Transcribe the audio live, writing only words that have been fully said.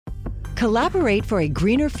Collaborate for a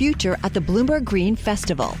greener future at the Bloomberg Green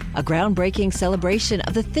Festival, a groundbreaking celebration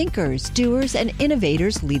of the thinkers, doers, and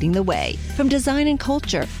innovators leading the way. From design and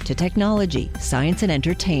culture to technology, science, and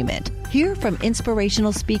entertainment. Hear from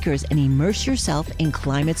inspirational speakers and immerse yourself in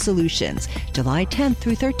climate solutions. July 10th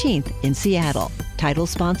through 13th in Seattle. Title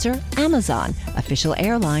sponsor, Amazon. Official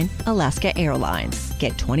airline, Alaska Airlines.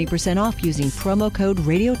 Get 20% off using promo code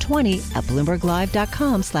radio20 at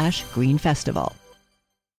bloomberglive.com/greenfestival.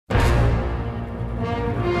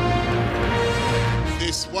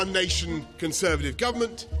 This One Nation Conservative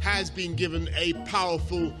government has been given a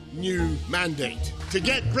powerful new mandate to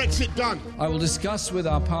get Brexit done. I will discuss with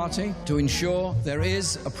our party to ensure there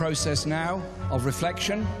is a process now of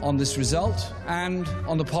reflection on this result and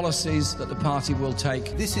on the policies that the party will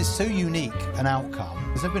take. This is so unique an outcome.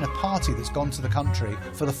 There's never been a party that's gone to the country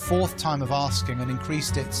for the fourth time of asking and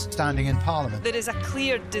increased its standing in Parliament. There is a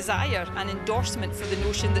clear desire and endorsement for the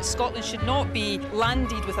notion that Scotland should not be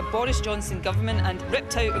landed with a Boris Johnson government and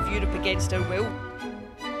ripped out of Europe against our will.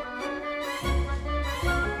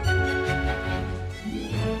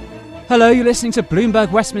 Hello, you're listening to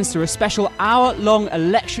Bloomberg Westminster, a special hour-long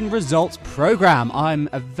election results programme. I'm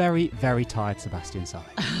a very, very tired Sebastian Saleh.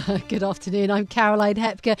 Good afternoon, I'm Caroline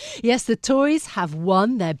Hepker. Yes, the Tories have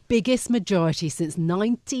won their biggest majority since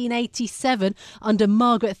 1987 under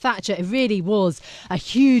Margaret Thatcher. It really was a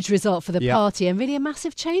huge result for the party and really a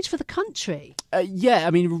massive change for the country.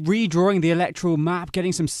 Redrawing the electoral map,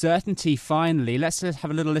 getting some certainty finally. Let's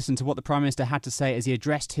have a little listen to what the Prime Minister had to say as he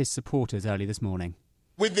addressed his supporters early this morning.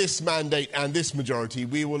 With this mandate and this majority,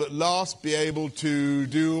 we will at last be able to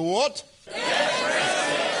do what?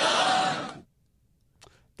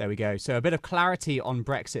 There we go. So a bit of clarity on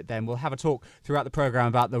Brexit then. We'll have a talk throughout the programme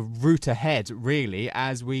about the route ahead, really,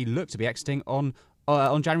 as we look to be exiting on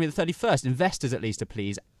January the 31st. Investors, at least, are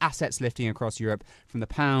pleased. Assets lifting across Europe from the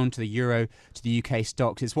pound to the euro to the UK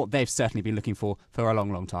stocks. It's what they've certainly been looking for a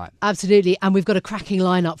long, long time. Absolutely. And we've got a cracking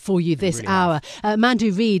lineup for you this hour.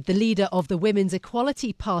 Mandu Reid, the leader of the Women's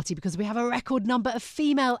Equality Party, because we have a record number of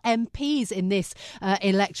female MPs in this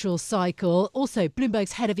electoral cycle. Also,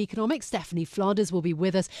 Bloomberg's head of economics, Stephanie Flanders, will be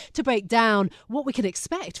with us to break down what we can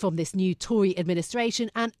expect from this new Tory administration.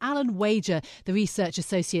 And Alan Wager, the research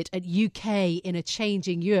associate at UK in a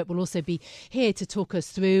Changing Europe, will also be here to talk us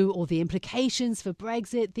through all the implications for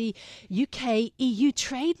Brexit, the UK-EU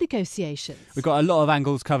trade negotiations. We've got a lot of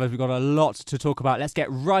angles covered. We've got a lot to talk about. Let's get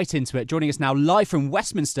right into it. Joining us now live from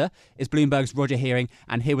Westminster is Bloomberg's Roger Hearing,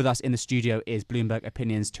 and here with us in the studio is Bloomberg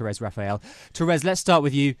Opinion's Therese Raphael. Therese, let's start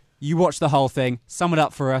with you. You watched the whole thing. Sum it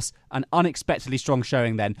up for us. An unexpectedly strong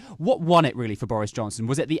showing then. What won it really for Boris Johnson?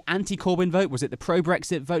 Was it the anti-Corbyn vote? Was it the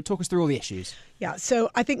pro-Brexit vote? Talk us through all the issues. Yeah,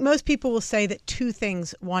 so I think most people will say that two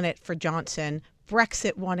things won it for Johnson.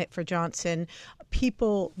 Brexit won it for Johnson.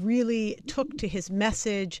 People really took to his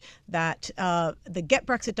message, that the Get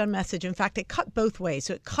Brexit Done message. In fact, it cut both ways.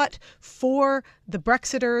 So it cut for the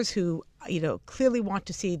Brexiters who clearly want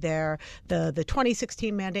to see the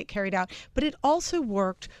 2016 mandate carried out. But it also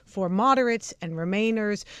worked for moderates and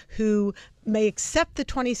Remainers who may accept the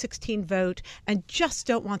 2016 vote and just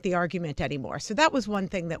don't want the argument anymore. So that was one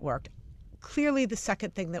thing that worked. Clearly, the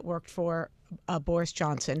second thing that worked for Boris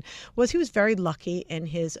Johnson was he was very lucky in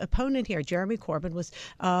his opponent here. Jeremy Corbyn was,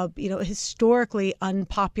 a historically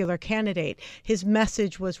unpopular candidate. His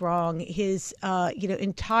message was wrong. His,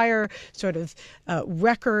 entire sort of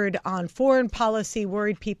record on foreign policy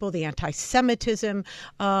worried people. The anti-Semitism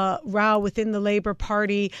row within the Labour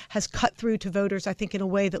Party has cut through to voters, I think, in a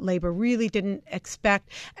way that Labour really didn't expect.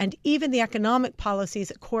 And even the economic policies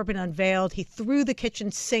that Corbyn unveiled, he threw the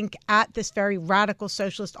kitchen sink at this very radical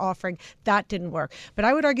socialist offering. That didn't work. But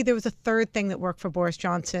I would argue there was a third thing that worked for Boris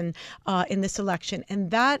Johnson in this election, and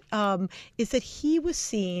that is that he was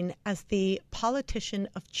seen as the politician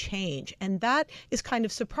of change. And that is kind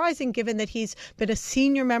of surprising given that he's been a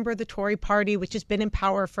senior member of the Tory party, which has been in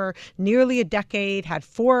power for nearly a decade, had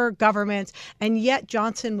 4 governments, and yet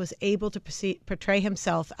Johnson was able to portray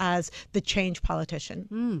himself as the change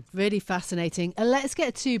politician. Really fascinating. Let's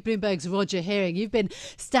get to Bloomberg's Roger Hearing. You've been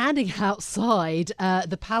standing outside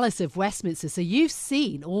the Palace of Westminster. So you've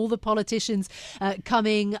seen all the politicians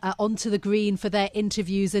coming onto the green for their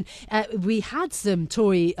interviews. And we had some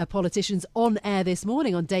Tory politicians on air this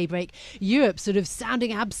morning on Daybreak Europe sort of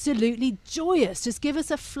sounding absolutely joyous. Just give us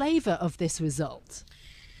a flavour of this result.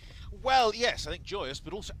 Well, yes, I think joyous,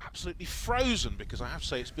 but also absolutely frozen, because I have to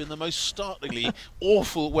say it's been the most startlingly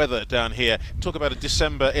awful weather down here. Talk about a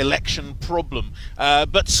December election problem.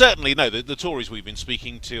 But certainly, no, the Tories we've been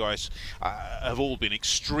speaking to have all been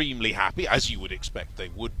extremely happy, as you would expect they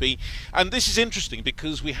would be. And this is interesting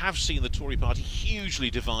because we have seen the Tory party hugely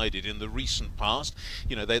divided in the recent past.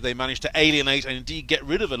 You know, they managed to alienate and indeed get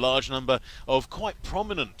rid of a large number of quite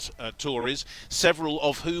prominent Tories, several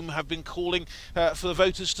of whom have been calling for the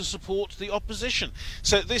voters to support the opposition.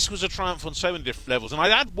 So this was a triumph on so many different levels. And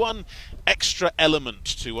I'd add one extra element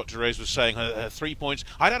to what Therese was saying, her 3 points.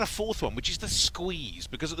 I'd add a fourth one, which is the squeeze,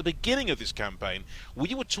 because at the beginning of this campaign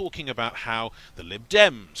we were talking about how the Lib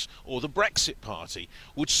Dems or the Brexit Party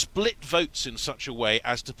would split votes in such a way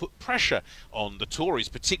as to put pressure on the Tories,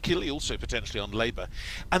 particularly, also potentially on Labour.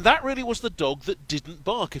 And that really was the dog that didn't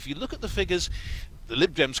bark. If you look at the figures, the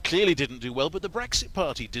Lib Dems clearly didn't do well, but the Brexit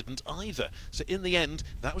Party didn't either. So in the end,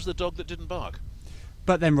 that was the dog that didn't bark.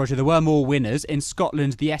 But then, Roger, there were more winners. In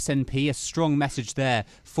Scotland, the SNP, a strong message there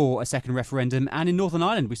for a second referendum. And in Northern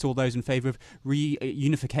Ireland, we saw those in favour of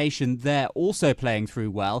reunification there also playing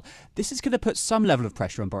through well. This is going to put some level of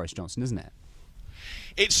pressure on Boris Johnson, isn't it?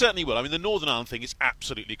 It certainly will. I mean, the Northern Ireland thing is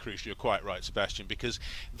absolutely crucial. You're quite right, Sebastian, because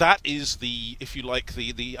that is the, if you like,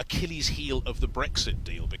 the Achilles heel of the Brexit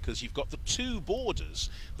deal, because you've got the two borders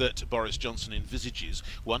that Boris Johnson envisages,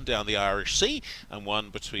 one down the Irish Sea and one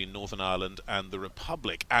between Northern Ireland and the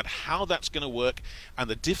Republic, and how that's going to work and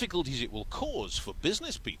the difficulties it will cause for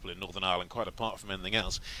business people in Northern Ireland, quite apart from anything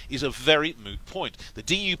else, is a very moot point. The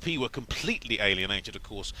DUP were completely alienated, of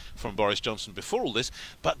course, from Boris Johnson before all this,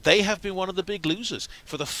 but they have been one of the big losers.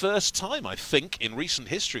 For the first time, I think, in recent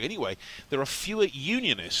history anyway, there are fewer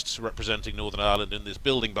unionists representing Northern Ireland in this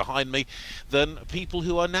building behind me than people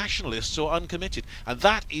who are nationalists or uncommitted. And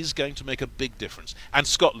that is going to make a big difference. And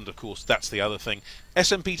Scotland, of course, that's the other thing.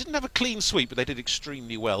 SNP didn't have a clean sweep, but they did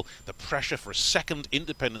extremely well. The pressure for a second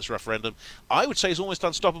independence referendum, I would say, is almost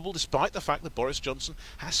unstoppable, despite the fact that Boris Johnson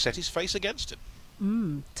has set his face against it.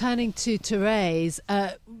 Turning to Therese,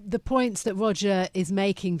 the points that Roger is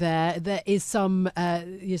making there is some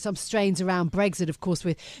strains around Brexit, of course,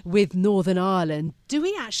 with Northern Ireland. Do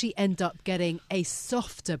we actually end up getting a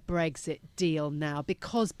softer Brexit deal now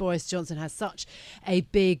because Boris Johnson has such a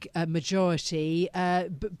big majority,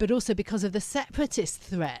 but also because of the separatist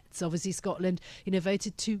threats? Obviously, Scotland,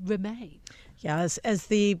 voted to remain. Yeah, as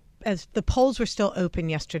the polls were still open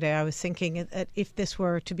yesterday, I was thinking that if this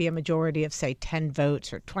were to be a majority of, say, 10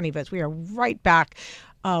 votes or 20 votes, we are right back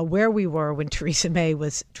where we were when Theresa May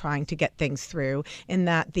was trying to get things through, in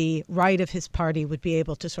that the right of his party would be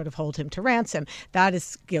able to sort of hold him to ransom. That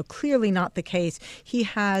is clearly not the case. He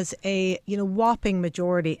has a whopping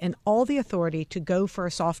majority and all the authority to go for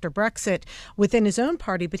a softer Brexit within his own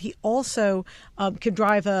party, but he also could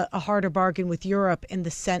drive a harder bargain with Europe in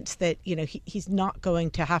the sense that he's not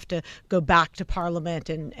going to have to go back to Parliament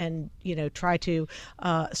and try to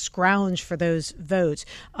scrounge for those votes.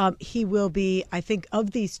 He will be, I think,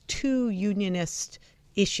 of these two unionist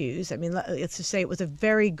issues. I mean, let's just say it was a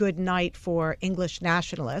very good night for English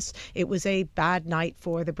nationalists. It was a bad night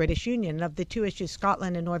for the British Union. And of the two issues,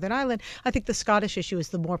 Scotland and Northern Ireland, I think the Scottish issue is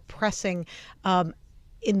the more pressing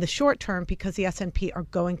in the short term, because the SNP are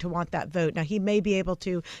going to want that vote. Now, he may be able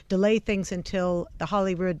to delay things until the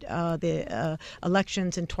Holyrood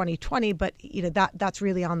elections in 2020, but that's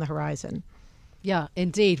really on the horizon. Yeah,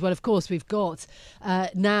 indeed. Well, of course, we've got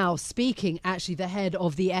now speaking, actually, the head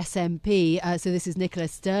of the SNP. So this is Nicola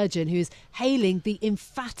Sturgeon, who's hailing the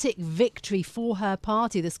emphatic victory for her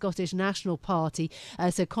party, the Scottish National Party.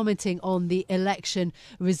 So commenting on the election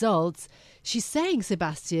results. She's saying,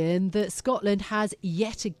 Sebastian, that Scotland has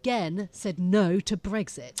yet again said no to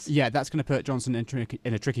Brexit. Yeah, that's going to put Johnson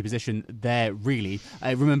in a tricky position there, really.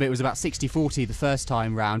 Remember, it was about 60-40 the first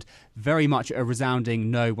time round. Very much a resounding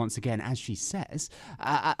no once again, as she says.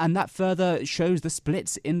 And that further shows the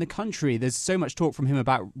splits in the country. There's so much talk from him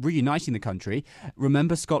about reuniting the country.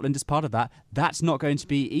 Remember, Scotland is part of that. That's not going to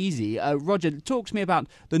be easy. Roger, talk to me about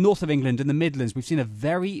the north of England and the Midlands. We've seen a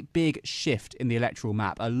very big shift in the electoral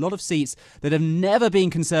map. A lot of seats that have never been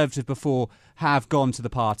Conservative before have gone to the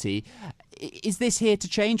party. Is this here to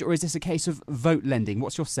change, or is this a case of vote lending?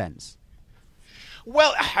 What's your sense?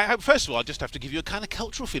 Well, first of all, I just have to give you a kind of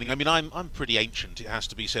cultural feeling. I mean, I'm pretty ancient, it has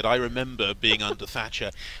to be said. I remember being under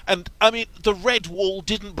Thatcher. And, I mean, the red wall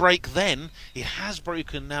didn't break then. It has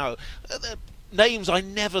broken now. Names I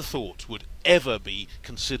never thought would ever be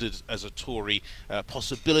considered as a Tory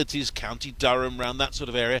possibilities, County Durham, around that sort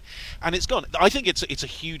of area, and it's gone. I think it's a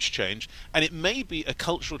huge change, and it may be a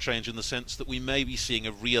cultural change in the sense that we may be seeing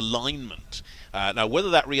a realignment. Now, whether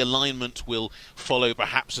that realignment will follow,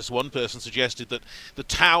 perhaps, as one person suggested, that the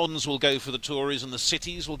towns will go for the Tories and the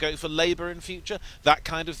cities will go for Labour in future, that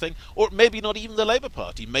kind of thing, or maybe not even the Labour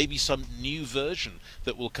Party, maybe some new version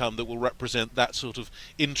that will come that will represent that sort of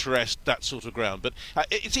interest, that sort of ground. But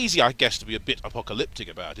it's easy, I guess, to be a bit apocalyptic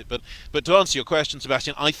about it. But to answer your question,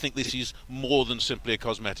 Sebastian, I think this is more than simply a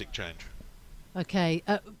cosmetic change. Okay.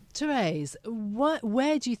 Therese,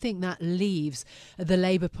 where do you think that leaves the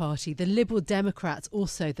Labour Party, the Liberal Democrats,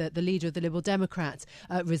 also the leader of the Liberal Democrats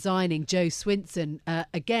resigning, Jo Swinson,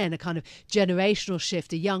 again, a kind of generational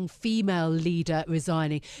shift, a young female leader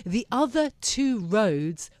resigning. The other two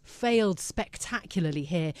roads failed spectacularly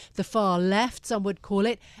here. The far left, some would call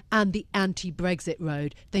it, and the anti-Brexit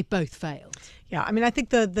road. They both failed. Yeah, I mean, I think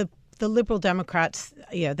the Liberal Democrats,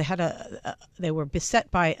 they were beset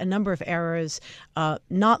by a number of errors,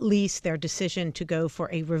 not least their decision to go for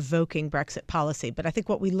a revoking Brexit policy. But I think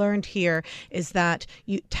what we learned here is that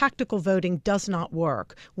tactical voting does not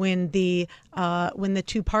work when the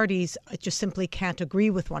two parties just simply can't agree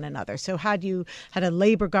with one another. So had you had a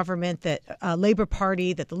Labour government, Labour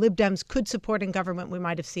Party that the Lib Dems could support in government, we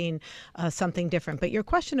might have seen something different. But your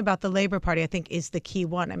question about the Labour Party, I think, is the key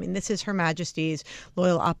one. I mean, this is Her Majesty's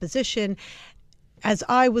loyal opposition. As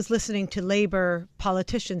I was listening to Labour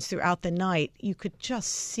politicians throughout the night, you could just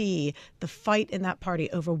see the fight in that party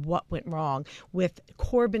over what went wrong, with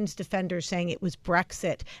Corbyn's defenders saying it was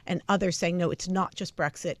Brexit and others saying, no, it's not just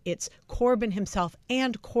Brexit. It's Corbyn himself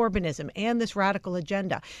and Corbynism and this radical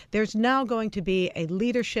agenda. There's now going to be a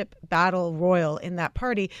leadership battle royal in that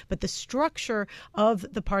party, but the structure of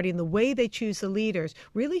the party and the way they choose the leaders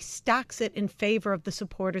really stacks it in favor of the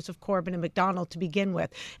supporters of Corbyn and McDonnell to begin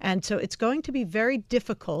with. And so it's going to be very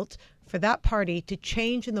difficult for that party to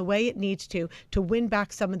change in the way it needs to win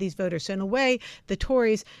back some of these voters. So in a way, the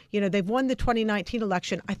Tories, they've won the 2019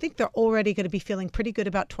 election. I think they're already going to be feeling pretty good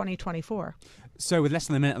about 2024. So with less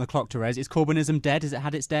than a minute on the clock, Therese, is Corbynism dead? Has it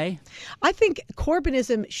had its day? I think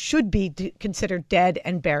Corbynism should be considered dead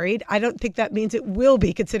and buried. I don't think that means it will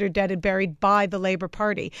be considered dead and buried by the Labour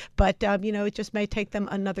Party. But, it just may take them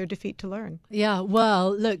another defeat to learn. Yeah,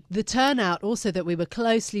 well, look, the turnout also that we were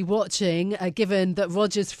closely watching, given that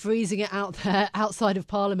Roger's freezing it out there outside of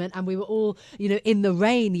Parliament and we were all, in the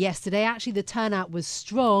rain yesterday. Actually, the turnout was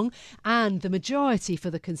strong and the majority for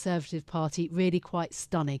the Conservative Party really quite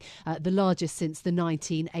stunning, the largest since the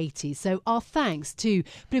 1980s. So our thanks to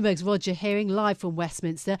Bloomberg's Roger Hearing, live from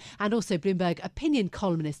Westminster, and also Bloomberg opinion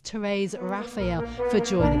columnist Therese Raphael for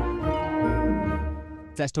joining.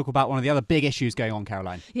 Let's talk about one of the other big issues going on,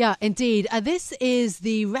 Caroline. Yeah, indeed. This is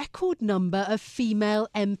the record number of female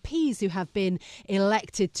MPs who have been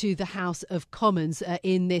elected to the House of Commons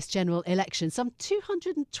in this general election. Some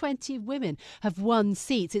 220 women have won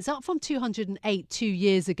seats. It's up from 208 2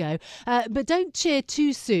 years ago. But don't cheer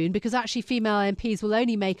too soon, because actually female MPs will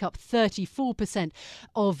only make up 34%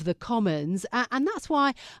 of the Commons. And that's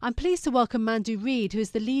why I'm pleased to welcome Mandu Reid, who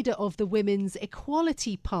is the leader of the Women's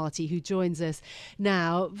Equality Party, who joins us now.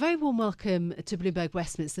 Very warm welcome to Bloomberg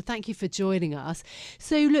Westminster. Thank you for joining us.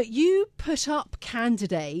 So, look, you put up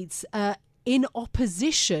candidates in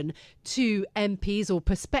opposition to MPs or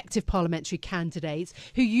prospective parliamentary candidates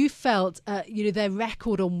who you felt, their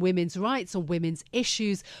record on women's rights, on women's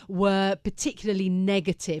issues were particularly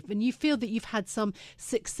negative. And you feel that you've had some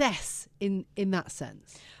success in that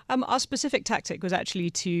sense. Our specific tactic was actually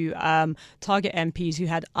to target MPs who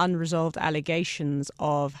had unresolved allegations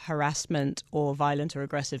of harassment or violent or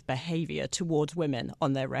aggressive behaviour towards women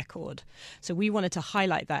on their record. So we wanted to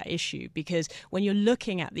highlight that issue, because when you're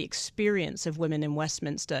looking at the experience of women in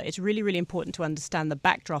Westminster, it's really, really important to understand the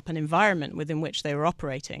backdrop and environment within which they were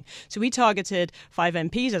operating. So we targeted 5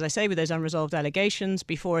 MPs, as I say, with those unresolved allegations.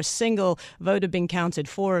 Before a single vote had been counted,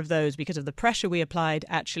 4 of those, because of the pressure we applied,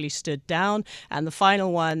 actually stood down. And the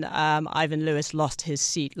final one, Ivan Lewis, lost his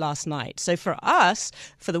seat last night. So for us,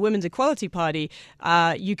 for the Women's Equality Party,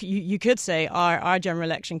 you could say our general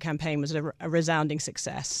election campaign was a resounding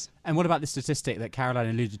success. And what about the statistic that Caroline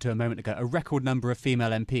alluded to a moment ago, a record number of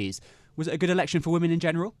female MPs? Was it a good election for women in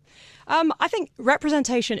general? I think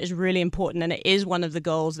representation is really important, and it is one of the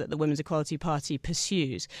goals that the Women's Equality Party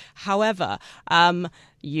pursues. However,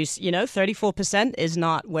 you know, 34% is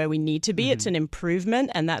not where we need to be. It's an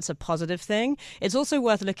improvement, and that's a positive thing. It's also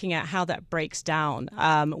worth looking at how that breaks down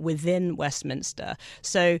within Westminster.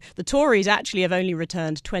 So the Tories actually have only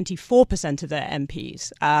returned 24% of their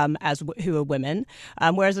MPs who are women,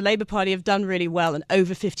 whereas the Labour Party have done really well, and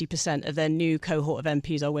over 50% of their new cohort of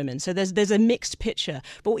MPs are women. So there's a mixed picture.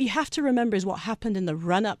 But what you have to remember is what happened in the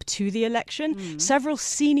run-up to the election. Several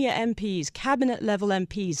senior MPs, cabinet-level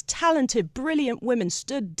MPs, talented, brilliant women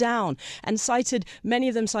stood down and many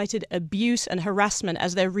of them cited abuse and harassment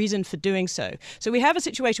as their reason for doing so. So we have a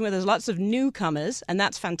situation where there's lots of newcomers, and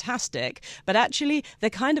that's fantastic, but actually they're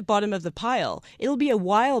kind of bottom of the pile. It'll be a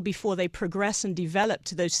while before they progress and develop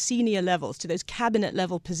to those senior levels, to those cabinet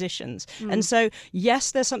level positions. And so,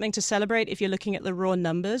 yes, there's something to celebrate if you're looking at the raw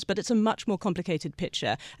numbers, but it's a much more complicated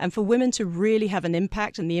picture. And for women to really have an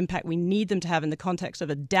impact, and the impact we need them to have in the context of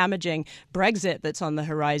a damaging Brexit that's on the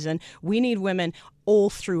horizon, we need women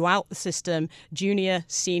all throughout the system, junior,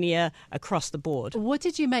 senior, across the board. What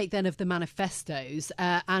did you make then of the manifestos,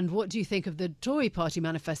 and what do you think of the Tory party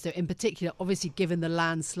manifesto in particular, obviously given the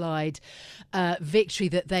landslide victory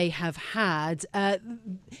that they have had?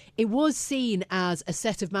 It was seen as a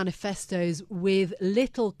set of manifestos with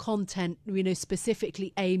little content, you know,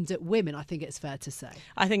 specifically aimed at women, I think it's fair to say.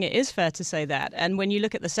 I think it is fair to say that. And when you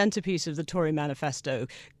look at the centrepiece of the Tory manifesto,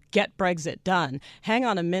 get Brexit done. Hang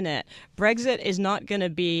on a minute. Brexit is not going to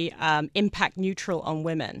be impact neutral on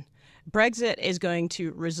women. Brexit is going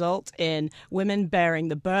to result in women bearing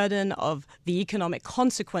the burden of the economic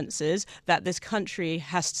consequences that this country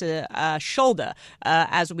has to shoulder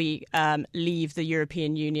as we leave the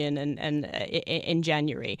European Union and in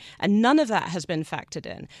January. And none of that has been factored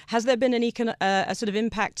in. Has there been a sort of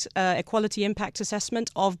equality impact assessment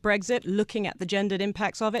of Brexit, looking at the gendered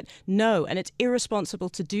impacts of it? No, and it's irresponsible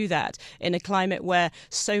to do that in a climate where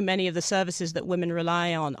so many of the services that women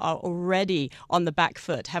rely on are already on the back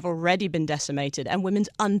foot, have already been decimated, and women's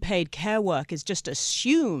unpaid care work is just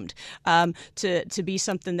assumed to be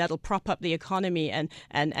something that'll prop up the economy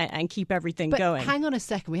and keep everything going. Hang on a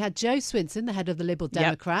second. We had Jo Swinson, the head of the Liberal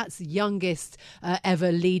Democrats, youngest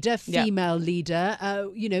ever leader, female leader.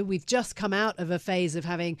 You know, we've just come out of a phase of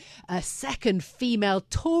having a second female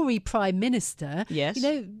Tory Prime Minister. Yes. You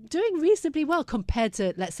know, doing reasonably well compared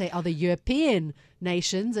to, let's say, other European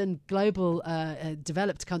nations and global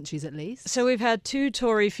developed countries at least. So we've had 2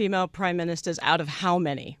 Tory female prime ministers out of how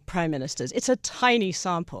many prime ministers? It's a tiny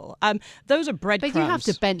sample. Those are breadcrumbs. But you have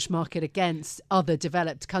to benchmark it against other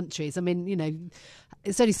developed countries. I mean, you know,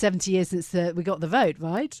 it's only 70 years since we got the vote,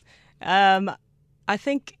 right? I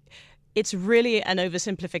think it's really an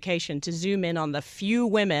oversimplification to zoom in on the few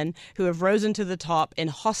women who have risen to the top in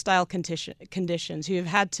hostile conditions, who have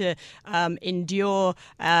had to endure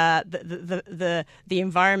the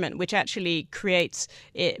environment, which actually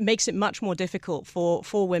makes it much more difficult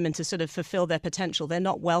for women to sort of fulfill their potential. They're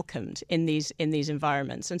not welcomed in these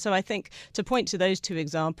environments. And so I think to point to those 2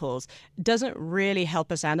 examples doesn't really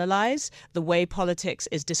help us analyze the way politics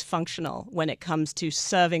is dysfunctional when it comes to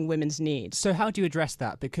serving women's needs. So how do you address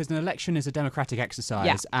that? Because an election is a democratic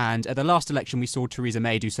exercise, and at the last election we saw Theresa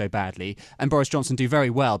May do so badly and Boris Johnson do very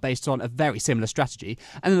well based on a very similar strategy,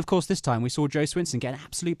 and then of course this time we saw Jo Swinson get an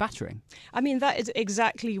absolute battering. I mean, that is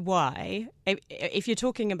exactly why, if you're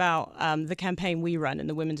talking about the campaign we run in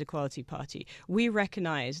the Women's Equality Party, we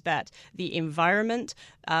recognise that the environment,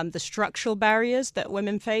 the structural barriers that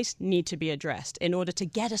women face need to be addressed in order to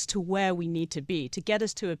get us to where we need to be, to get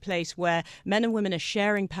us to a place where men and women are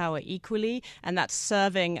sharing power equally, and that's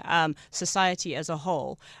serving society as a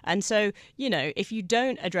whole. And so, you know, if you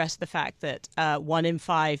don't address the fact that 1 in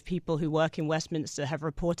 5 people who work in Westminster have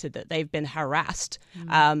reported that they've been harassed,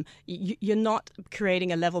 you're not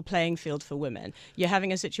creating a level playing field for women. You're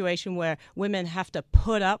having a situation where women have to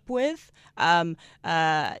put up with, a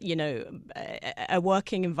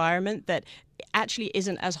working environment that actually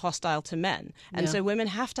isn't as hostile to men. And so women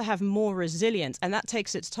have to have more resilience, and that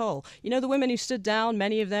takes its toll. You know, the women who stood down,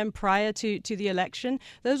 many of them prior to the election,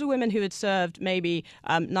 those are women who had served maybe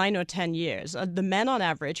 9 or 10 years. The men on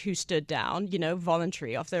average who stood down, you know,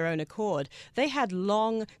 voluntary, off their own accord, they had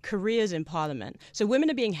long careers in Parliament. So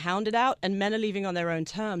women are being hounded out and men are leaving on their own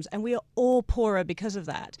terms, and we are all poorer because of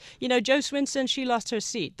that. You know, Jo Swinson, she lost her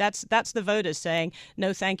seat. That's the voters saying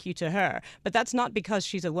no thank you to her. But that's not because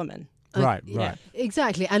she's a woman. Right.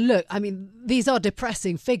 Exactly. And look, I mean, these are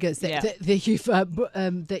depressing figures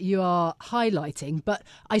that you are highlighting. But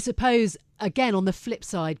I suppose again, on the flip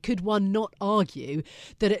side, could one not argue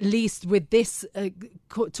that at least with this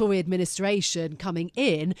Tory administration coming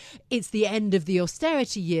in, it's the end of the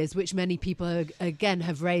austerity years, which many people again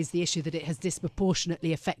have raised the issue that it has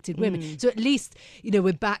disproportionately affected women. So at least,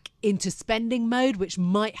 we're back into spending mode, which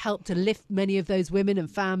might help to lift many of those women and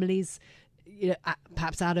families,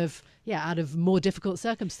 perhaps out of more difficult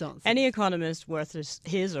circumstances. Any economist worth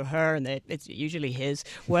his or her, and it's usually his,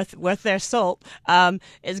 worth their salt,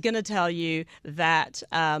 is going to tell you that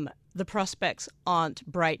the prospects aren't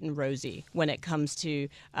bright and rosy when it comes to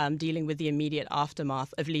dealing with the immediate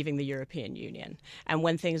aftermath of leaving the European Union. And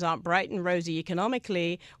when things aren't bright and rosy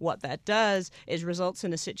economically, what that does is results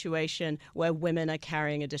in a situation where women are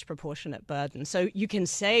carrying a disproportionate burden. So you can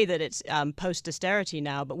say that it's post-austerity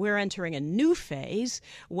now, but we're entering a new phase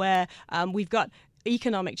where we've got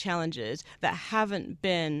economic challenges that haven't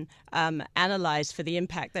been analysed for the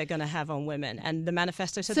impact they're going to have on women. And the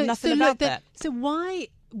manifesto said nothing about that. So why,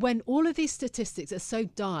 when all of these statistics are so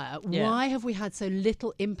dire, why have we had so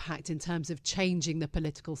little impact in terms of changing the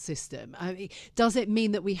political system? I mean, does it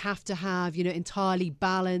mean that we have to have, entirely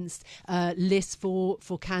balanced lists for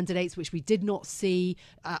candidates, which we did not see?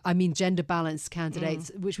 Gender balanced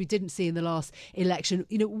candidates, which we didn't see in the last election.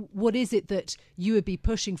 What is it that you would be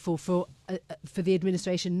pushing for the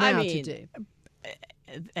administration now to do?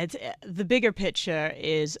 The bigger picture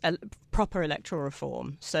is a proper electoral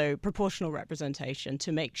reform, so proportional representation,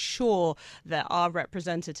 to make sure that our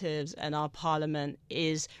representatives and our parliament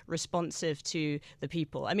is responsive to the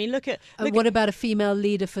people. I mean, look at what about a female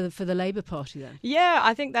leader for the Labour Party then? Yeah,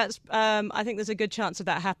 I think that's. I think there's a good chance of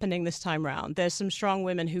that happening this time round. There's some strong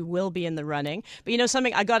women who will be in the running, but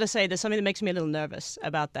something I got to say, there's something that makes me a little nervous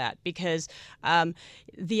about that, because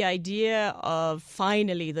the idea of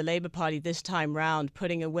finally the Labour Party this time round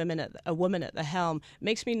putting a woman at the helm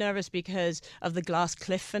makes me nervous because of the glass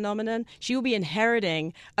cliff phenomenon. She will be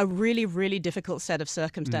inheriting a really, really difficult set of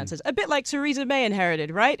circumstances, a bit like Theresa May inherited,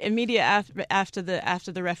 right? Immediate after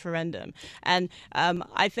the referendum. And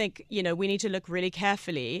I think we need to look really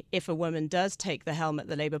carefully, if a woman does take the helm at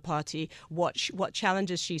the Labour Party, what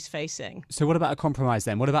challenges she's facing. So what about a compromise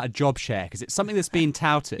then? What about a job share? Because it's something that's been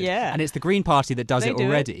touted, and it's the Green Party that does it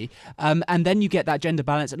already. And then you get that gender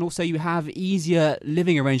balance, and also you have easier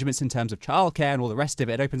living arrangements in terms of childcare and all the rest of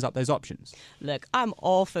it. It opens up those options. Look, I'm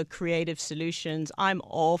all for creative solutions. I'm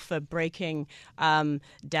all for breaking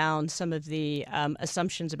down some of the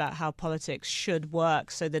assumptions about how politics should work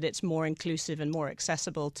so that it's more inclusive and more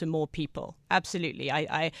accessible to more people. Absolutely.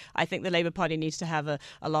 I think the Labour Party needs to have a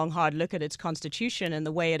long, hard look at its constitution and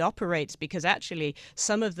the way it operates, because actually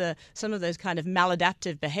some of those kind of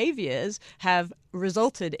maladaptive behaviours have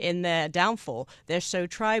resulted in their downfall. They're so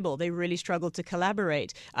tribal. They really struggle to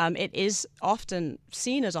collaborate. It is often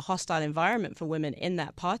seen as a hostile environment for women in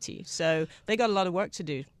that party. So they got a lot of work to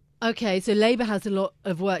do. Okay, so Labour has a lot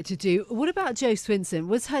of work to do. What about Jo Swinson?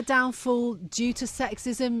 Was her downfall due to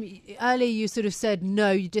sexism? Earlier you sort of said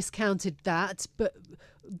no, you discounted that, but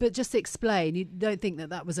just explain. You don't think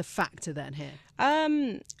that was a factor then here?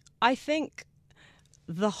 I think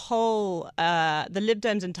the whole, the Lib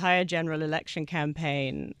Dems' entire general election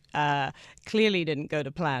campaign clearly didn't go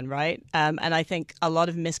to plan, right? And I think a lot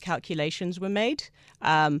of miscalculations were made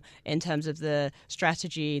in terms of the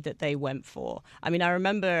strategy that they went for. I mean, I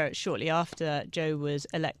remember shortly after Jo was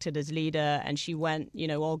elected as leader, and she went,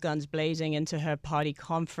 all guns blazing into her party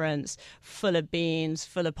conference, full of beans,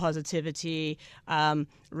 full of positivity,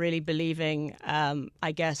 really believing,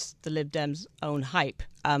 I guess, the Lib Dems' own hype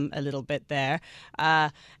a little bit there,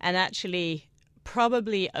 and actually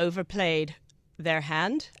probably overplayed their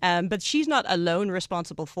hand, but she's not alone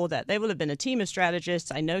responsible for that. There will have been a team of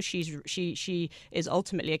strategists. I know she is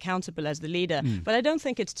ultimately accountable as the leader, but I don't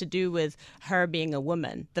think it's to do with her being a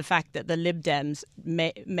woman. The fact that the Lib Dems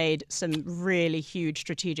made some really huge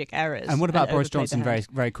strategic errors. And what about Boris Johnson? Very,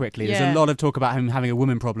 very quickly, there's a lot of talk about him having a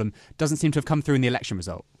woman problem. Doesn't seem to have come through in the election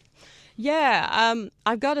result. Yeah,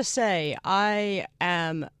 I've got to say, I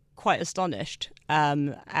am quite astonished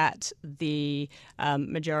at the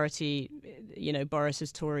majority,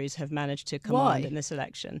 Boris's Tories have managed to command in this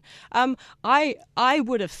election. I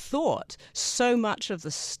would have thought so much of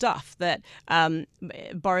the stuff that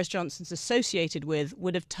Boris Johnson's associated with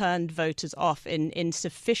would have turned voters off in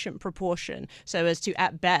sufficient proportion so as to,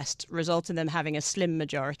 at best, result in them having a slim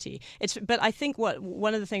majority. But I think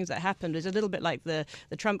one of the things that happened is a little bit like the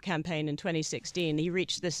Trump campaign in 2016. He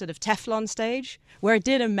reached this sort of Teflon stage where it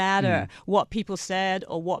didn't matter what people said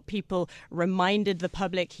or what people reminded the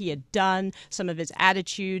public he had done, some of his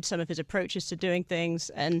attitudes, some of his approaches to doing things,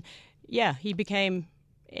 and he became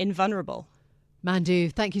invulnerable.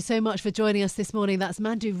 Mandu, thank you so much for joining us this morning. That's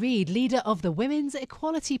Mandu Reid, leader of the Women's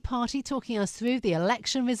Equality Party, talking us through the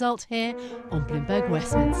election result here on Bloomberg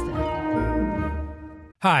Westminster.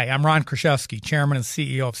 Hi, I'm Ron Kraszewski, Chairman and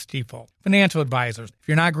CEO of Stifel. Financial advisors, if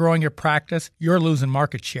you're not growing your practice, you're losing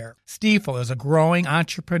market share. Stifel is a growing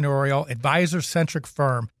entrepreneurial, advisor-centric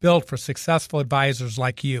firm built for successful advisors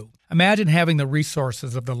like you. Imagine having the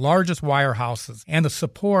resources of the largest wirehouses and the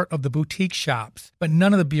support of the boutique shops, but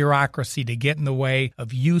none of the bureaucracy to get in the way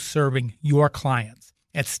of you serving your clients.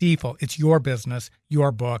 At Stifel, it's your business,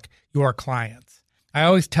 your book, your clients. I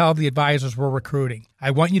always tell the advisors we're recruiting,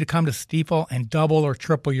 I want you to come to Stifel and double or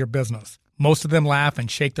triple your business. Most of them laugh and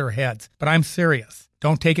shake their heads, but I'm serious.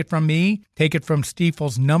 Don't take it from me. Take it from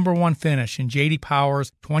Stifel's #1 finish in J.D.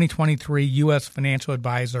 Power's 2023 U.S. Financial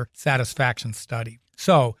Advisor Satisfaction Study.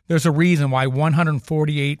 So, there's a reason why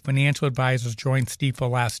 148 financial advisors joined Stifel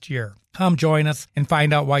last year. Come join us and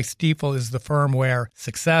find out why Stifel is the firm where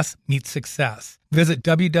success meets success. Visit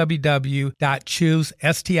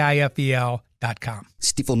www.choosestifel.com.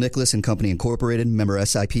 Stifel Nicholas and Company Incorporated, member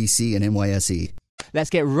SIPC and NYSE. Let's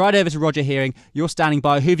get right over to Roger Hearing. You're standing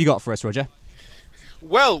by. Who have you got for us, Roger?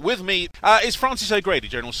 Well, with me is Francis O'Grady,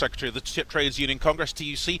 General Secretary of the Trades Union Congress,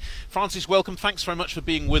 TUC. Francis, welcome. Thanks very much for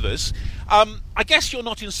being with us. I guess you're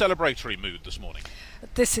not in celebratory mood this morning.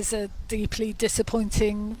 This is a deeply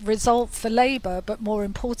disappointing result for Labour, but more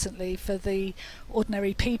importantly for the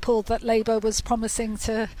ordinary people that Labour was promising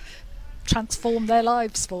to transform their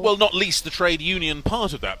lives for. Well, not least the trade union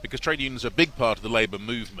part of that, because trade unions are a big part of the Labour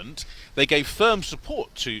movement. They gave firm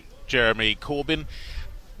support to Jeremy Corbyn.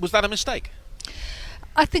 Was that a mistake?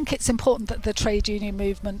 I think it's important that the trade union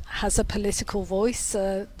movement has a political voice.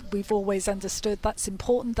 We've always understood that's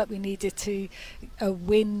important, that we needed to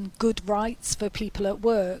win good rights for people at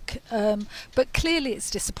work. But clearly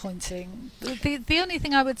it's disappointing. The only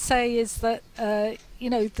thing I would say is that,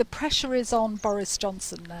 the pressure is on Boris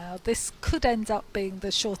Johnson now. This could end up being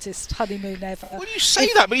the shortest honeymoon ever. Well, you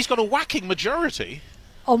say that, but he's got a whacking majority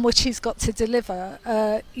on which he's got to deliver.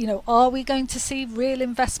 Are we going to see real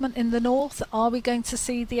investment in the north? Are we going to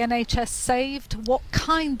see the NHS saved? What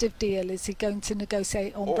kind of deal is he going to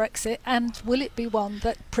negotiate on Brexit? And will it be one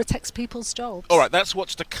that protects people's jobs? All right, that's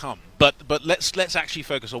what's to come. But let's actually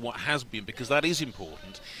focus on what has been, because that is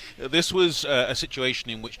important. This was a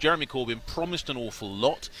situation in which Jeremy Corbyn promised an awful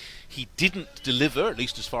lot. He didn't deliver, at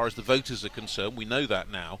least as far as the voters are concerned. We know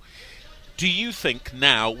that now. Do you think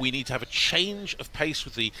now we need to have a change of pace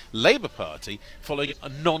with the Labour Party following a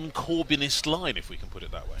non-Corbynist line, if we can put it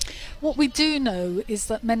that way? What we do know is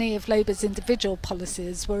that many of Labour's individual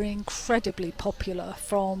policies were incredibly popular,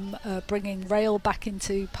 from bringing rail back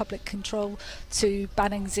into public control to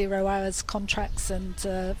banning 0 hours contracts and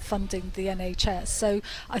funding the NHS. So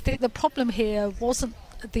I think the problem here wasn't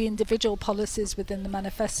the individual policies within the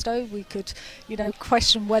manifesto. We could,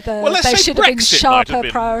 question whether they should have been sharper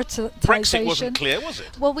prioritisation. Brexit wasn't clear, was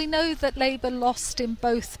it? Well, we know that Labour lost in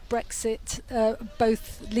both Brexit,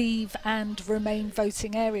 both Leave and Remain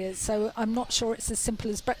voting areas. So I'm not sure it's as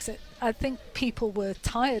simple as Brexit. I think people were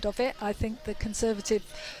tired of it. I think the Conservative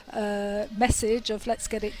message of let's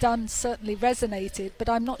get it done certainly resonated, but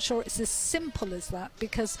I'm not sure it's as simple as that,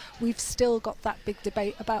 because we've still got that big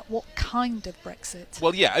debate about what kind of Brexit.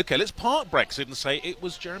 Well, yeah, OK, let's park Brexit and say it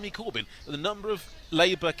was Jeremy Corbyn. The number of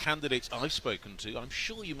Labour candidates I've spoken to, I'm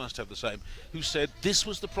sure you must have the same, who said this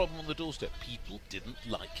was the problem on the doorstep. People didn't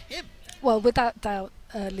like him. Well, without doubt,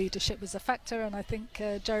 leadership was a factor, and I think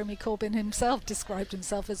Jeremy Corbyn himself described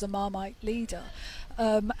himself as a Marmite leader.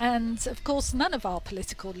 And of course, none of our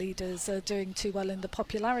political leaders are doing too well in the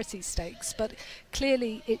popularity stakes, but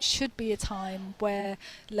clearly it should be a time where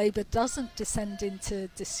Labour doesn't descend into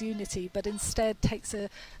disunity, but instead takes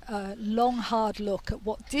a long, hard look at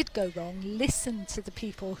what did go wrong, listen to the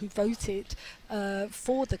people who voted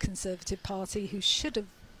for the Conservative Party, who should have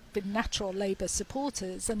been natural Labour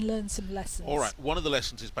supporters, and learn some lessons. All right, one of the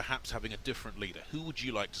lessons is perhaps having a different leader. Who would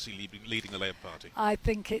you like to see leading the Labour Party? I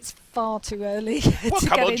think it's far too early well, to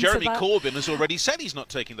come get on, into Jeremy that. Corbyn has already said he's not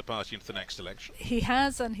taking the party into the next election. He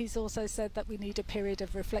has, and he's also said that we need a period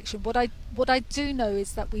of reflection. What I do know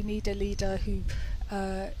is that we need a leader who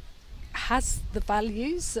has the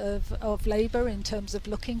values of Labour in terms of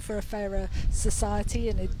looking for a fairer society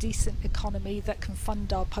and a decent economy that can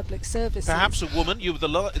fund our public services. Perhaps a woman.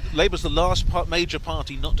 Labour's the last major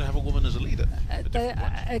party not to have a woman as a leader.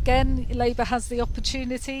 Again, Labour has the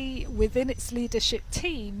opportunity within its leadership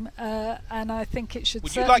team, and I think it should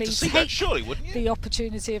certainly like to see take that, surely, wouldn't you? the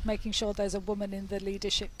opportunity of making sure there's a woman in the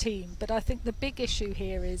leadership team. But I think the big issue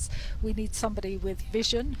here is we need somebody with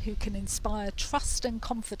vision who can inspire trust and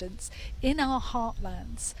confidence in our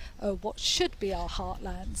heartlands, what should be our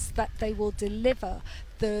heartlands, that they will deliver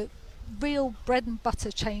the real bread and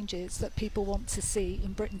butter changes that people want to see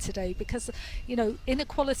in Britain today, because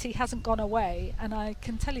inequality hasn't gone away, and I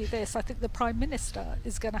can tell you this, I think the Prime Minister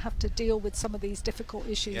is going to have to deal with some of these difficult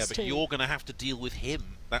issues but too. You're going to have to deal with him.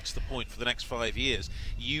 That's the point for the next 5 years.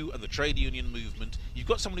 You and the trade union movement, you've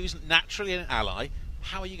got someone who isn't naturally an ally.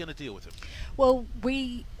 How are you going to deal with him? Well,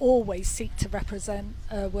 we always seek to represent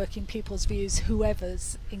working people's views,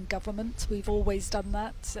 whoever's in government. We've always done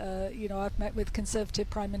that. I've met with Conservative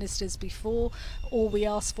Prime Ministers before. All we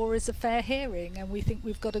ask for is a fair hearing, and we think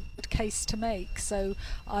we've got a good case to make. So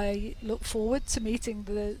I look forward to meeting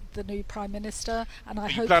the new Prime Minister, and I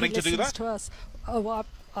hope he listens to us. Oh,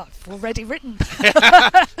 I've already written.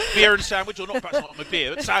 Beer and sandwich, or perhaps not a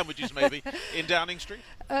beer, but sandwiches maybe, in Downing Street?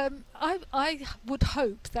 I would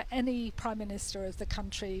hope that any Prime Minister of the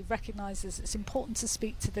country recognises it's important to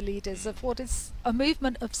speak to the leaders of what is a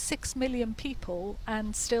movement of 6 million people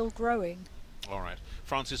and still growing. All right.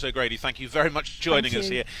 Frances O'Grady, thank you very much for joining us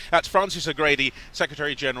here. That's Frances O'Grady,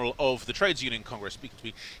 Secretary-General of the Trades Union Congress, speaking to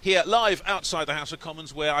me here live outside the House of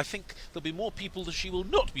Commons, where I think there'll be more people that she will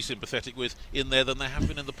not be sympathetic with in there than there have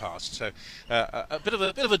been in the past. So a bit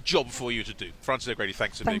of a job for you to do. Frances O'Grady,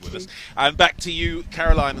 thanks for being with us. And back to you,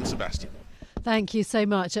 Caroline and Sebastian. Thank you so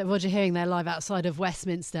much. Roger Hearing there live outside of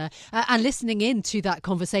Westminster. And listening in to that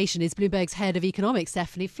conversation is Bloomberg's Head of Economics,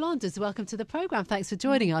 Stephanie Flanders. Welcome to the programme. Thanks for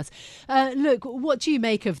joining us. Look, what do you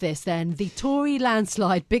make of this then? The Tory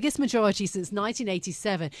landslide, biggest majority since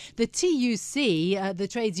 1987. The TUC, the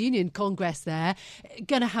Trades Union Congress there,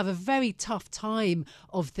 going to have a very tough time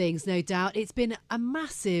of things, no doubt. It's been a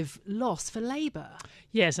massive loss for Labour.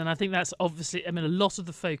 Yes, and I think that's obviously, a lot of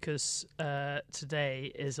the focus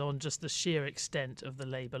today is on just the sheer extent of the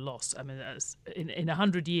Labour loss. In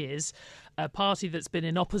 100 years, a party that's been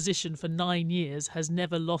in opposition for 9 years has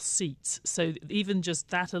never lost seats. So even just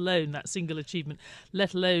that alone, that single achievement,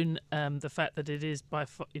 let alone the fact that it is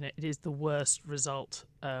it is the worst result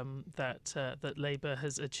that Labour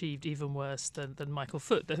has achieved, even worse than Michael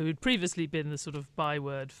Foot, who had previously been the sort of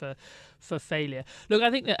byword for failure. Look,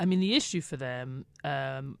 I think that the issue for them,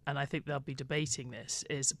 and I think they'll be debating this,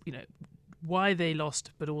 is why they lost,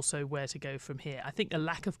 but also where to go from here. I think a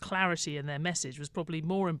lack of clarity in their message was probably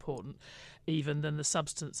more important even than the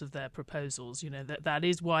substance of their proposals. That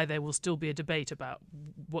is why there will still be a debate about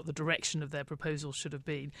what the direction of their proposals should have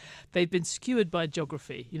been. They've been skewered by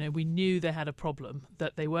geography. We knew they had a problem,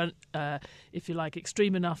 that they weren't, if you like,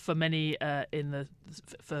 extreme enough for many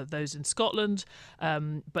for those in Scotland,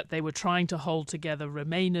 but they were trying to hold together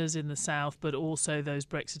Remainers in the south, but also those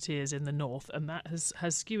Brexiteers in the north, and that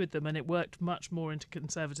has skewered them, and it worked much more into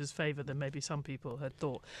Conservatives' favour than maybe some people had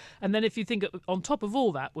thought. And then if you think on top of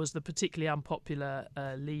all that was the particularly unpopular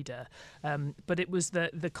leader, but it was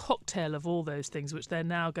the cocktail of all those things which they're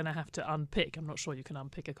now going to have to unpick. I'm not sure you can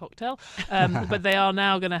unpick a cocktail, but they are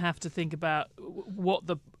now going to have to think about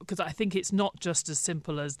because I think it's not just as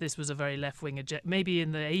simple as this was a very left-wing agenda. Maybe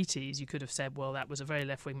in the 80s you could have said, well, that was a very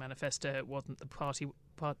left-wing manifesto, it wasn't the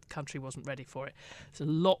country wasn't ready for it. There's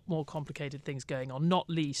a lot more complicated things going on, not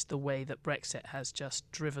least the way that Brexit has just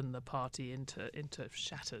driven the party into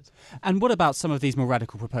shattered. And what about some of these more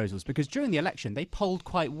radical proposals? Because during the election they polled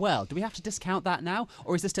quite well. Do we have to discount that now,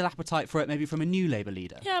 or is there still appetite for it maybe from a new Labour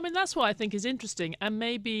leader? Yeah, that's what I think is interesting, and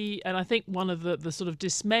I think one of the sort of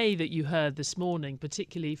dismay that you heard this morning,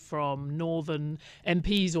 particularly from northern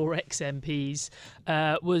MPs or ex-MPs,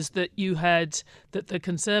 was that you heard that the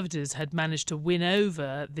Conservatives had managed to win over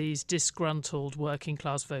these disgruntled working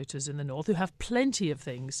class voters in the north, who have plenty of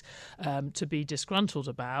things to be disgruntled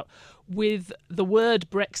about, with the word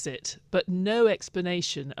Brexit, but no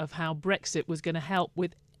explanation of how Brexit was going to help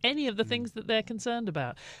with any of the things that they're concerned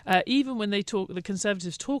about. Even when the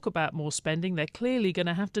Conservatives talk about more spending, they're clearly going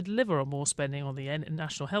to have to deliver on more spending on the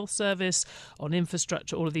National Health Service, on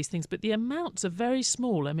infrastructure, all of these things. But the amounts are very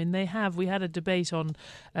small. We had a debate on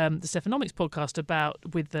the Stephanomics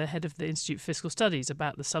podcast with the head of the Institute for Fiscal Studies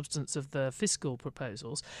about the substance of the fiscal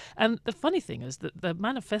proposals. And the funny thing is that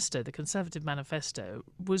the Conservative manifesto,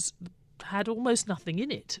 had almost nothing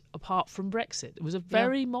in it apart from Brexit. It was a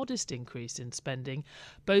very modest increase in spending,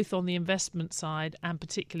 both on the investment side and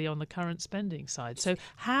particularly on the current spending side. So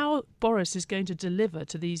how Boris is going to deliver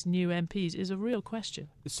to these new MPs is a real question.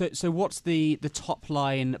 So what's the top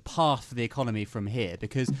line path for the economy from here?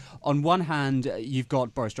 Because on one hand, you've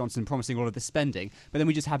got Boris Johnson promising all of the spending, but then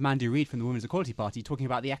we just have Mandy Reid from the Women's Equality Party talking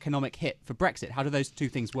about the economic hit for Brexit. How do those two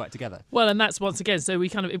things work together? Well, and that's once again, so we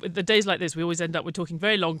the days like this, we always end up with talking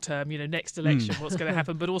very long term, next election, what's going to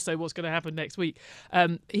happen, but also what's going to happen next week.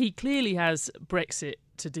 He clearly has Brexit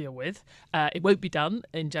to deal with. It won't be done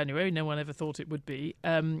in January. No one ever thought it would be.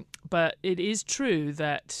 But it is true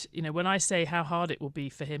that, when I say how hard it will be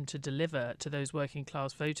for him to deliver to those working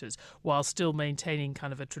class voters while still maintaining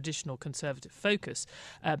kind of a traditional Conservative focus,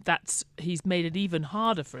 he's made it even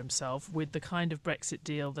harder for himself with the kind of Brexit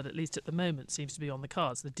deal that, at least at the moment, seems to be on the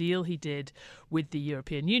cards. The deal he did with the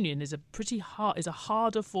European Union is a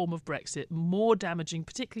harder form of Brexit, more damaging,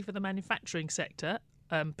 particularly for the manufacturing sector,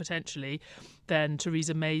 potentially, than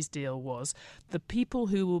Theresa May's deal was. The people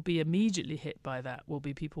who will be immediately hit by that will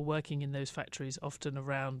be people working in those factories, often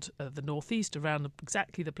around the northeast, around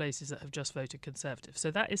exactly the places that have just voted Conservative.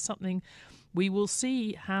 So that is something we will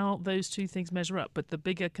see how those two things measure up. But the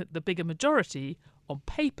bigger majority on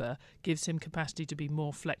paper gives him capacity to be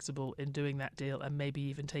more flexible in doing that deal, and maybe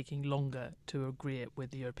even taking longer to agree it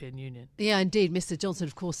with the European Union. Yeah, indeed. Mr Johnson,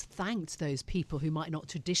 of course, thanked those people who might not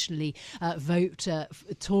traditionally vote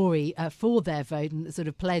Tory for their vote, and sort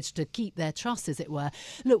of pledged to keep their trust, as it were.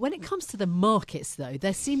 Look, when it comes to the markets, though,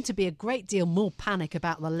 there seemed to be a great deal more panic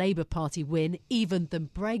about the Labour Party win even than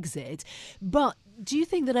Brexit. But do you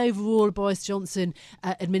think that overall Boris Johnson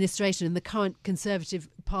administration and the current Conservative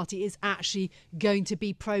Party is actually going to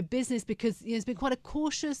be pro-business? Because there's been quite a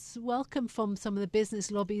cautious welcome from some of the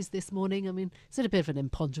business lobbies this morning. I mean, it's a bit of an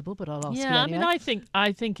imponderable, but I'll ask you anyway.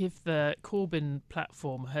 I think if the Corbyn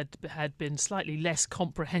platform had been slightly less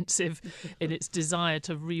comprehensive in its desire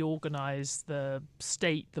to reorganise the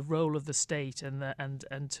state, the role of the state, and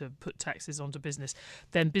to put taxes onto business,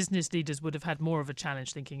 then business leaders would have had more of a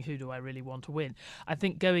challenge thinking, who do I really want to win? I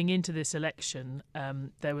think going into this election,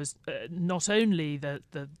 there was not only the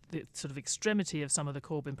sort of extremity of some of the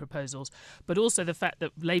Corbyn proposals, but also the fact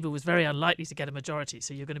that Labour was very unlikely to get a majority.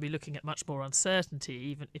 So you're going to be looking at much more uncertainty,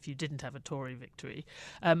 even if you didn't have a Tory victory,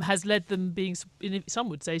 has led them being, some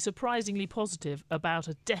would say, surprisingly positive about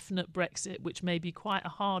a definite Brexit, which may be quite a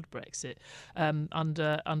hard Brexit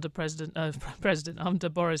under under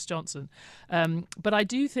Boris Johnson. But I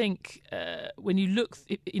do think when you look,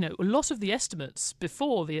 a lot of the estimates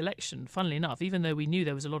before the election, funnily enough, even though we knew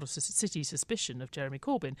there was a lot of city suspicion of Jeremy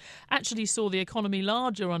Corbyn, actually saw the economy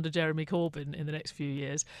larger under Jeremy Corbyn in the next few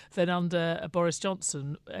years than under Boris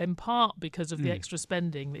Johnson, in part because of the extra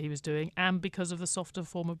spending that he was doing and because of the softer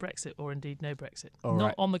form of Brexit, or indeed no Brexit.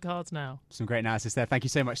 Not on the cards now. Some great analysis there. Thank you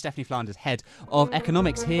so much, Stephanie Flanders, Head of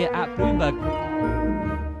Economics here at Bloomberg.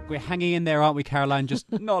 We're hanging in there, aren't we, Caroline?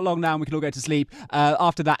 Just not long now and we can all go to sleep.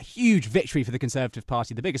 After that huge victory for the Conservative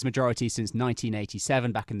Party, the biggest majority since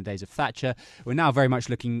 1987, back in the days of Thatcher, we're now very much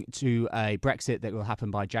looking to a Brexit that will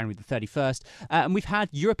happen by January the 31st. And we've had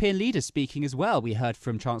European leaders speaking as well. We heard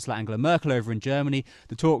from Chancellor Angela Merkel over in Germany.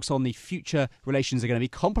 The talks on the future relations are going to be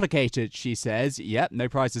complicated, she says. Yep, no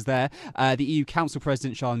prizes there. The EU Council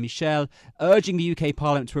President Charles Michel urging the UK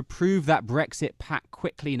Parliament to approve that Brexit pact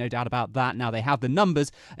quickly, no doubt about that. Now they have the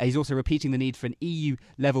numbers. He's also repeating the need for an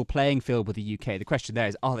EU-level playing field with the UK. The question there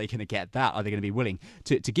is, are they going to get that? Are they going to be willing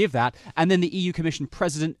to give that? And then the EU Commission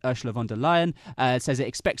President, Ursula von der Leyen, says it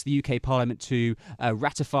expects the UK Parliament to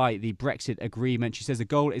ratify the Brexit agreement. She says the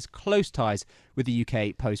goal is close ties with the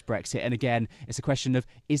UK post-Brexit. And again, it's a question of,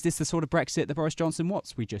 is this the sort of Brexit that Boris Johnson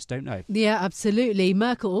wants? We just don't know. Yeah, absolutely.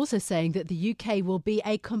 Merkel also saying that the UK will be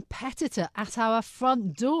a competitor at our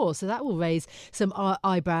front door. So that will raise some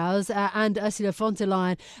eyebrows. And Ursula von der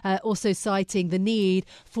Leyen also citing the need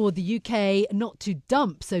for the UK not to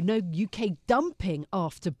dump. So no UK dumping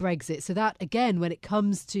after Brexit. So that, again, when it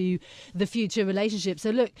comes to the future relationship.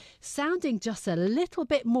 So look, sounding just a little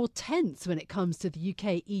bit more tense when it comes to the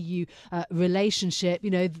UK-EU relationship.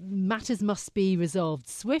 Matters must be resolved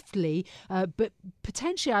swiftly. But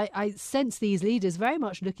potentially, I sense these leaders very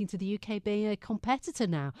much looking to the UK being a competitor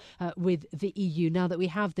now with the EU, now that we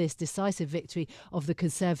have this decisive victory of the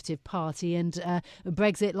Conservative Party and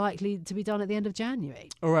Brexit likely to be done at the end of January.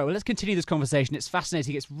 All right, well, let's continue this conversation. It's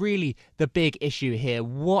fascinating. It's really the big issue here.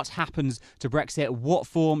 What happens to Brexit? What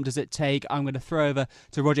form does it take? I'm going to throw over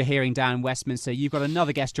to Roger Hearing down in Westminster. You've got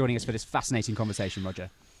another guest joining us for this fascinating conversation,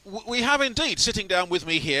 Roger. We have indeed. Sitting down with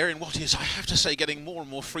me here in what is, I have to say, getting more and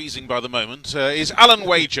more freezing by the moment, is Alan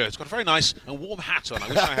Wager. It's got a very nice and warm hat on. I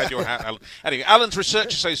wish I had your hat, Alan. Anyway, Alan's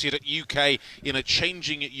Research Associate at UK in a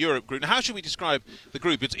Changing Europe group. Now, how should we describe the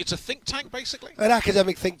group? It's a think tank, basically? An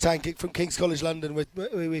academic think tank from King's College London.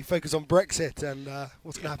 We focus on Brexit and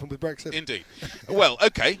what's going to happen with Brexit. Indeed. Well,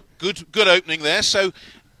 OK, good opening there. So,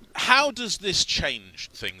 how does this change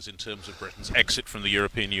things in terms of Britain's exit from the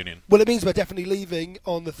European Union? Well, it means we're definitely leaving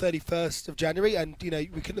on the 31st of January, and we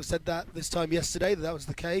couldn't have said that this time yesterday that was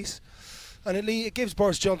the case. And it gives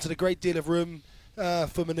Boris Johnson a great deal of room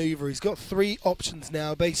for manoeuvre. He's got three options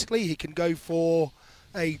now. Basically, he can go for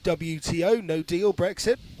a WTO no deal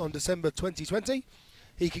Brexit on December 2020.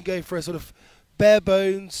 He can go for a sort of bare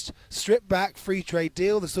bones, stripped back free trade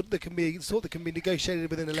deal, the sort that can be negotiated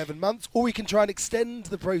within 11 months, or he can try and extend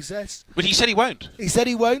the process. But he said he won't. He said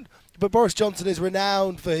he won't. But Boris Johnson is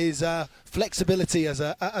renowned for his flexibility as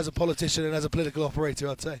a politician and as a political operator,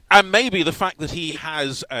 I'd say. And maybe the fact that he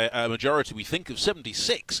has a majority, we think, of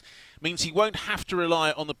 76, means he won't have to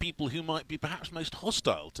rely on the people who might be perhaps most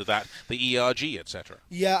hostile to that, the ERG, etc.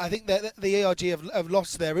 Yeah, I think that the ERG have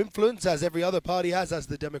lost their influence, as every other party has, as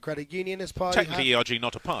the Democratic Unionist Party Technically, ERG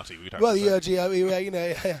not a party, we'd have well, to say.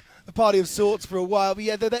 ERG, a party of sorts for a while. But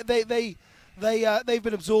yeah, they've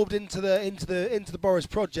been absorbed into the Boris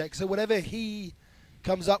project. So whatever he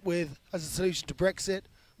comes up with as a solution to Brexit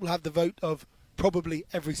will have the vote of probably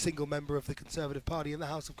every single member of the Conservative Party in the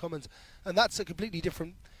House of Commons, and that's a completely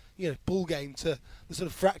different ball game to the sort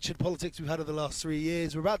of fractured politics we've had over the last 3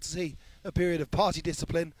 years. We're about to see a period of party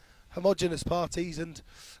discipline, homogenous parties, and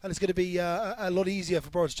it's going to be a lot easier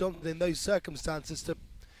for Boris Johnson in those circumstances to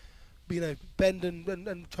bend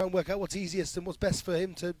and try and work out what's easiest and what's best for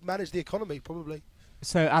him to manage the economy, probably.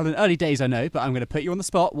 So, Alan, early days I know, but I'm going to put you on the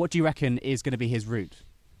spot. What do you reckon is going to be his route?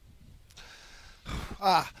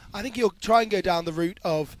 I think he'll try and go down the route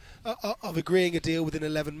of agreeing a deal within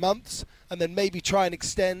 11 months and then maybe try and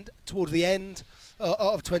extend towards the end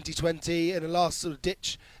of 2020 in a last sort of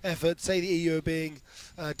ditch effort, say the EU are being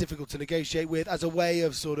difficult to negotiate with, as a way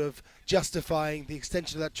of sort of justifying the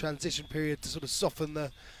extension of that transition period to sort of soften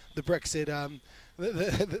the Brexit,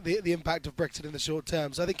 the impact of Brexit in the short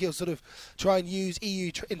term. So I think he'll sort of try and use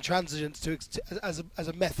EU intransigence as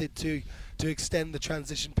a method to extend the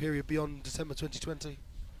transition period beyond December 2020.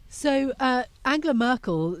 So Angela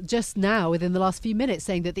Merkel just now, within the last few minutes,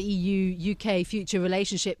 saying that the EU-UK future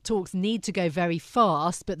relationship talks need to go very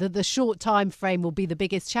fast, but that the short time frame will be the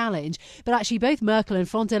biggest challenge. But actually both Merkel and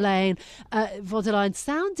von der Leyen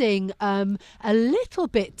sounding a little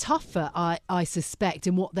bit tougher, I suspect,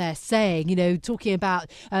 in what they're saying. Talking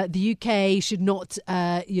about the UK should not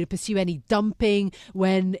pursue any dumping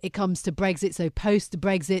when it comes to Brexit. So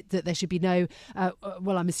post-Brexit, that there should be no,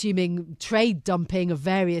 I'm assuming trade dumping of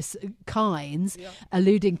various kinds,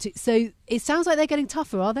 alluding to. So it sounds like they're getting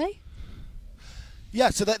tougher, are they? Yeah,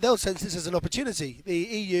 so they'll sense this as an opportunity. The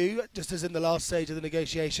EU, just as in the last stage of the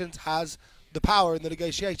negotiations, has the power in the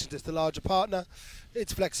negotiations. It's the larger partner.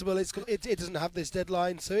 It's flexible. It doesn't have this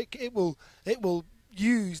deadline, so it will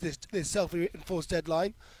use this self-enforced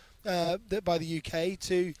deadline by the UK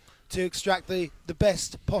to extract the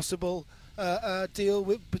best possible deal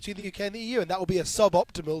between the UK and the EU, and that will be a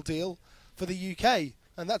suboptimal deal for the UK.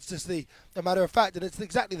 And that's just a matter of fact, and it's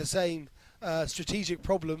exactly the same strategic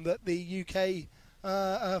problem that the UK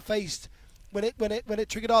faced when it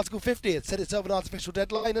triggered Article 50. It set itself an artificial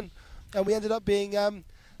deadline, and we ended up being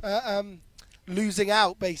losing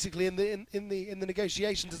out basically in the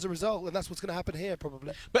negotiations as a result, and that's what's going to happen here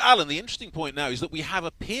probably. But Alan, the interesting point now is that we have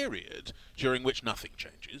a period during which nothing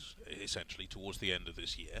changes, essentially towards the end of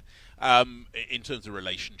this year, in terms of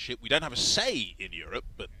relationship. We don't have a say in Europe,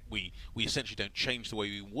 but we essentially don't change the way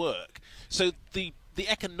we work. So the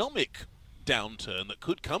economic downturn that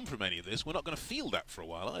could come from any of this, we're not going to feel that for a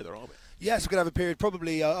while either, are we? Yes, we're going to have a period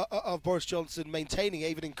probably of Boris Johnson maintaining,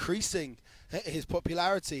 even increasing his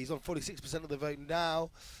popularity. He's on 46% of the vote now.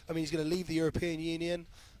 I mean, he's going to leave the European Union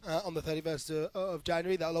on the 31st of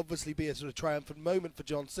January. That'll obviously be a sort of triumphant moment for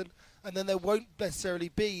Johnson. And then there won't necessarily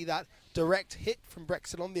be that direct hit from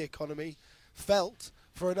Brexit on the economy felt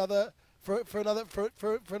for another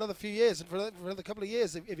few years and for another couple of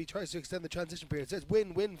years if he tries to extend the transition period. So it's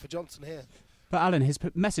win-win for Johnson here. But Alan, his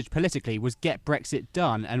message politically was get Brexit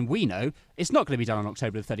done, and we know it's not going to be done on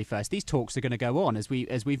October the 31st. These talks are going to go on, as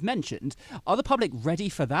we've mentioned. Are the public ready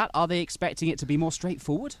for that? Are they expecting it to be more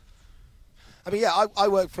straightforward? I mean, yeah, I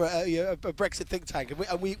work for a Brexit think tank,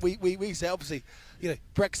 and we say obviously,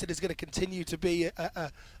 Brexit is going to continue to be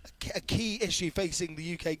a key issue facing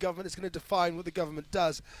the UK government. It's going to define what the government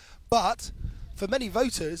does, but for many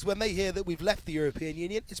voters, when they hear that we've left the European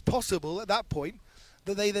Union, it's possible at that point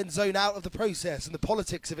that they then zone out of the process and the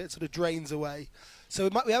politics of it sort of drains away. So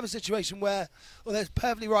we have a situation where, well, that's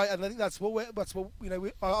perfectly right, and I think that's what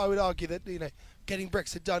I would argue that getting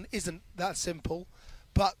Brexit done isn't that simple,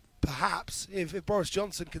 but perhaps if Boris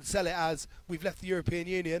Johnson can sell it as we've left the European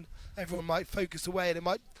Union, everyone might focus away, and it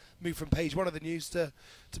might move from page 1 of the news to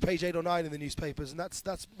page 8 or 9 in the newspapers, and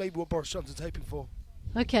that's maybe what Boris Johnson's hoping for.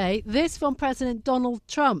 OK, this from President Donald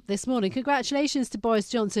Trump this morning. Congratulations to Boris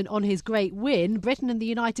Johnson on his great win. Britain and the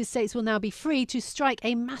United States will now be free to strike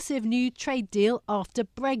a massive new trade deal after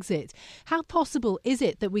Brexit. How possible is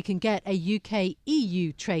it that we can get a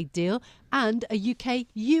UK-EU trade deal and a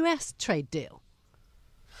UK-US trade deal.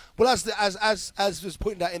 Well, as was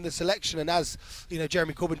pointed out in this election, and as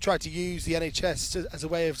Jeremy Corbyn tried to use the NHS as a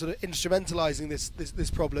way of sort of instrumentalising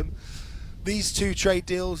this problem, these two trade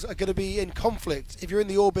deals are going to be in conflict. If you're in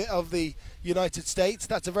the orbit of the United States,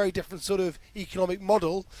 that's a very different sort of economic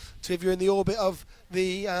model to if you're in the orbit of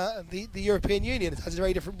the European Union. It has a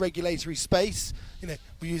very different regulatory space.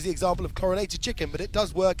 We use the example of chlorinated chicken, but it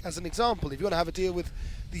does work as an example. If you want to have a deal with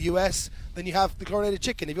the US, then you have the chlorinated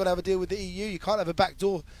chicken. If you want to have a deal with the EU, you can't have a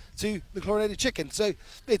backdoor to the chlorinated chicken. So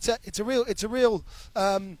it's a real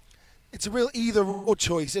either or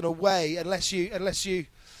choice in a way, unless you.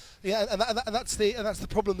 Yeah, and that's the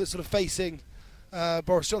problem that's sort of facing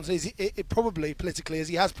Boris Johnson. Is it probably politically, as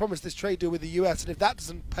he has promised this trade deal with the US, and if that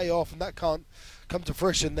doesn't pay off and that can't come to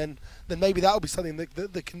fruition, then maybe that will be something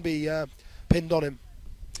that can be pinned on him.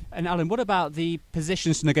 And Alan, what about the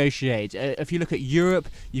positions to negotiate? If you look at Europe,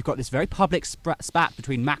 you've got this very public spat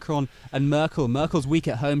between Macron and Merkel. Merkel's weak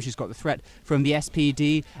at home. She's got the threat from the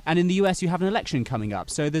SPD. And in the US, you have an election coming up.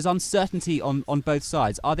 So there's uncertainty on both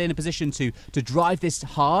sides. Are they in a position to drive this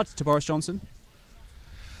hard to Boris Johnson?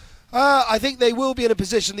 I think they will be in a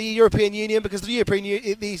position, the European Union, because the European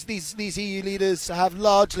these EU leaders have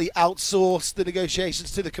largely outsourced the negotiations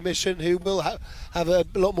to the Commission, who will have a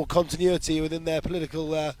lot more continuity within their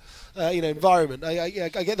political environment. I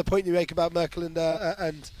get the point you make about Merkel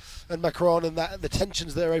and Macron and that the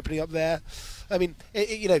tensions that are opening up there. I mean,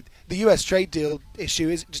 the US trade deal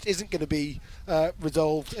issue just isn't going to be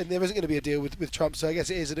resolved, and there isn't going to be a deal with Trump. So I guess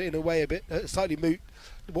it is in a way a bit slightly moot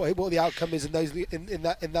what the outcome is in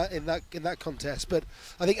that contest. But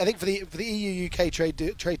I think for the EU UK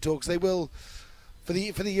trade talks, they will. For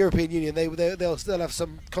the European Union, they'll still have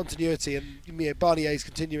some continuity, and Barnier is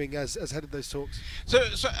continuing as head of those talks. So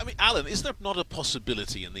I mean, Alan, is there not a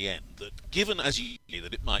possibility in the end that, given as you say,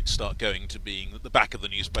 that it might start going to being at the back of the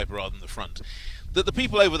newspaper rather than the front, that the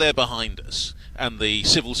people over there behind us and the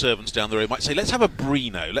civil servants down the road might say, let's have a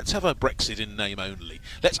Brino, let's have a Brexit in name only,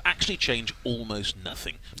 let's actually change almost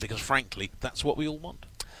nothing, because frankly, that's what we all want.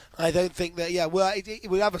 I don't think that,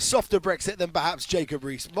 we'll have a softer Brexit than perhaps Jacob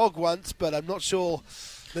Rees-Mogg once, but I'm not sure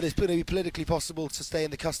that it's going to be politically possible to stay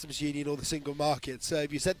in the customs union or the single market. So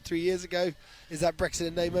if you said 3 years ago, is that Brexit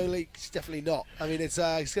in name only? It's definitely not. I mean, it's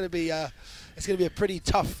going to be a pretty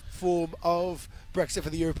tough form of Brexit for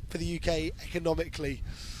the UK economically.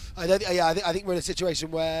 I think we're in a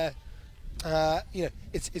situation where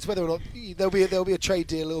it's whether or not there'll be a trade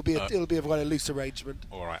deal. It'll be a quite a loose arrangement.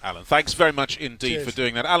 All right, Alan. Thanks very much indeed for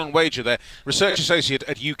doing that. Alan Wager there, Research Associate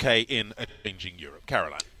at UK in A Changing Europe.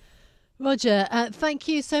 Caroline. Roger, thank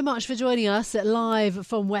you so much for joining us live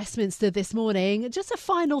from Westminster this morning. Just a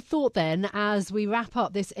final thought then as we wrap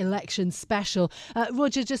up this election special.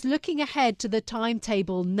 Roger, just looking ahead to the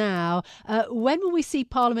timetable now, when will we see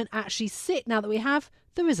Parliament actually sit now that we have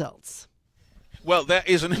the results? Well, there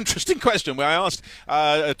is an interesting question where I asked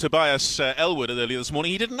Tobias Elwood earlier this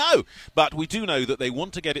morning. He didn't know. But we do know that they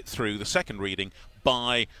want to get it through the second reading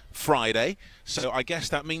by Friday. So I guess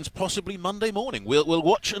that means possibly Monday morning. We'll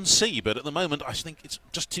watch and see. But at the moment, I think it's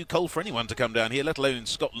just too cold for anyone to come down here, let alone in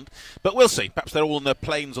Scotland. But we'll see. Perhaps they're all on their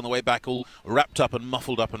planes on the way back, all wrapped up and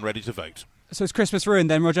muffled up and ready to vote. So is Christmas ruined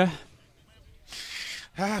then, Roger?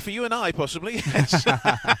 For you and I, possibly, yes.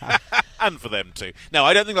 And for them too. No,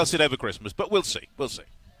 I don't think they'll sit over Christmas, but we'll see. We'll see.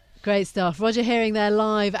 Great stuff. Roger Hearing there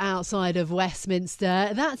live outside of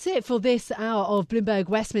Westminster. That's it for this hour of Bloomberg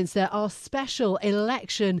Westminster, our special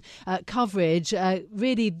election coverage.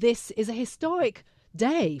 Really, this is a historic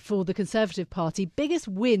day for the Conservative Party. Biggest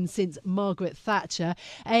win since Margaret Thatcher.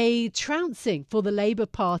 A trouncing for the Labour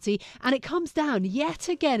Party. And it comes down yet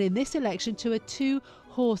again in this election to a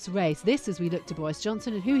two-horse race. This as we look to Boris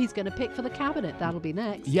Johnson and who he's going to pick for the cabinet. That'll be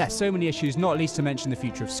next. Yes, so many issues, not least to mention the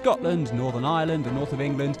future of Scotland, Northern Ireland, the north of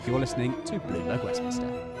England. You're listening to Bloomberg Westminster.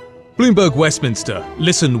 Bloomberg Westminster.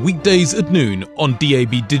 Listen weekdays at noon on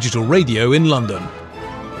DAB Digital Radio in London.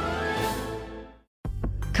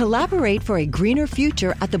 Collaborate for a greener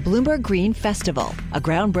future at the Bloomberg Green Festival, a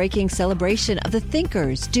groundbreaking celebration of the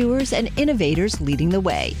thinkers, doers, and innovators leading the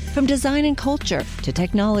way. From design and culture to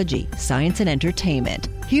technology, science, and entertainment.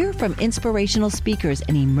 Hear from inspirational speakers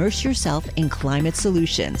and immerse yourself in climate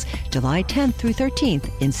solutions. July 10th through 13th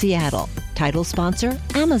in Seattle. Title sponsor,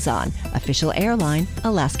 Amazon. Official airline,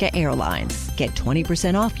 Alaska Airlines. Get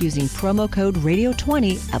 20% off using promo code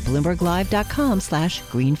Radio20 at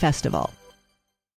BloombergLive.com/Green Festival.